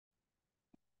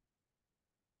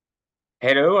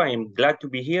Hello, I am glad to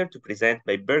be here to present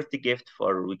my birthday gift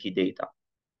for Wikidata.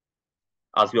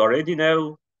 As you already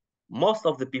know, most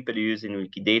of the people using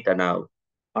Wikidata now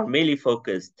are mainly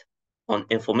focused on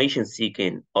information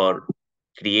seeking or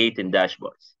creating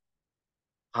dashboards.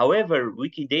 However,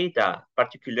 Wikidata,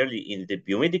 particularly in the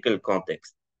biomedical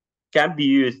context, can be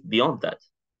used beyond that.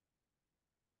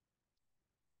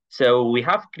 So we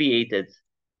have created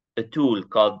a tool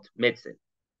called MedCYN.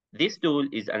 This tool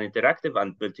is an interactive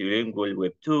and multilingual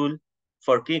web tool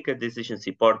for clinical decision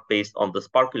support based on the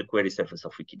Sparkle query surface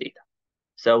of Wikidata.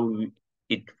 So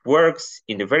it works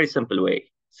in a very simple way.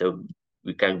 So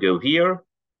we can go here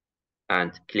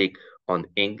and click on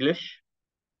English,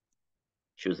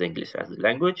 choose English as a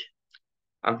language,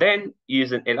 and then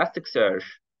using Elasticsearch,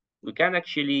 we can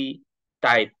actually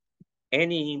type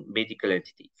any medical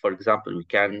entity. For example, we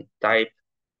can type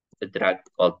a drug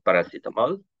called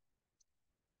paracetamol.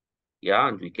 Yeah,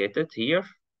 and we get it here,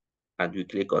 and we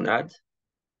click on add.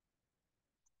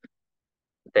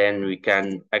 Then we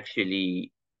can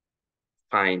actually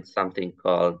find something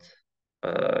called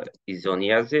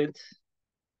isoniazid,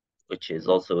 which is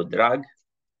also a drug,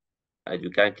 and you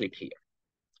can click here.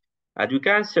 And you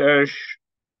can search,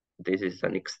 this is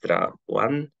an extra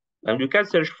one, and you can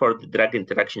search for the drug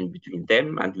interaction between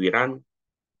them, and we run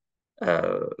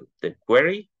the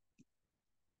query.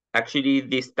 Actually,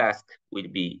 this task will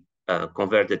be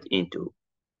converted into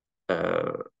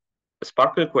a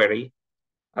Sparkle query,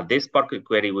 and this Sparkle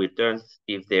query returns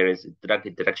if there is a drug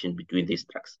interaction between these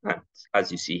drugs. And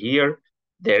as you see here,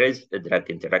 there is a drug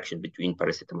interaction between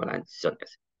paracetamol and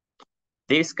isoniazid.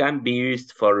 This can be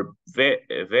used for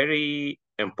a very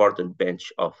important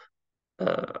bench of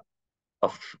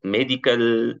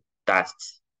medical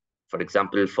tasks. For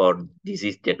example, for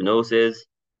disease diagnosis,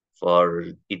 for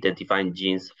identifying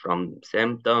genes from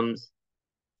symptoms,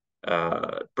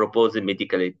 proposing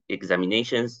medical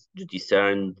examinations to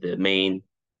discern the main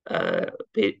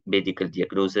medical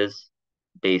diagnosis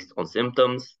based on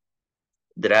symptoms,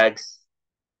 drugs,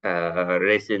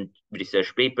 recent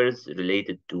research papers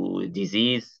related to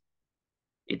disease,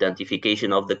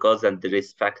 identification of the cause and the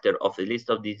risk factor of a list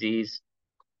of disease,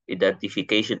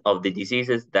 identification of the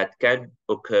diseases that can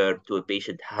occur to a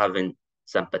patient having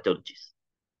some pathologies.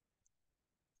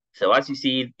 So as you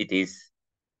see, it is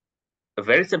a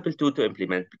very simple tool to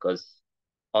implement because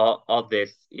all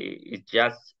this is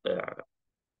just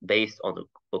based on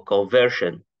a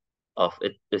conversion of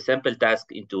a simple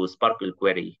task into a Sparkle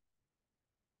query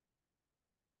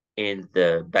in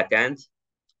the backend,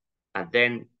 and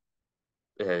then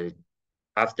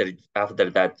after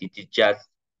that, it is just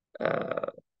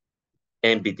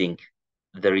embedding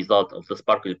the result of the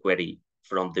Sparkle query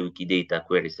from the Wikidata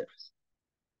query service.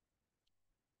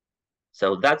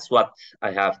 So that's what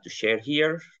I have to share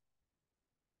here.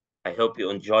 I hope you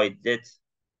enjoyed it.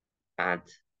 And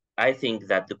I think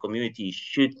that the community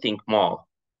should think more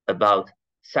about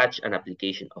such an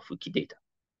application of Wikidata.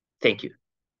 Thank you.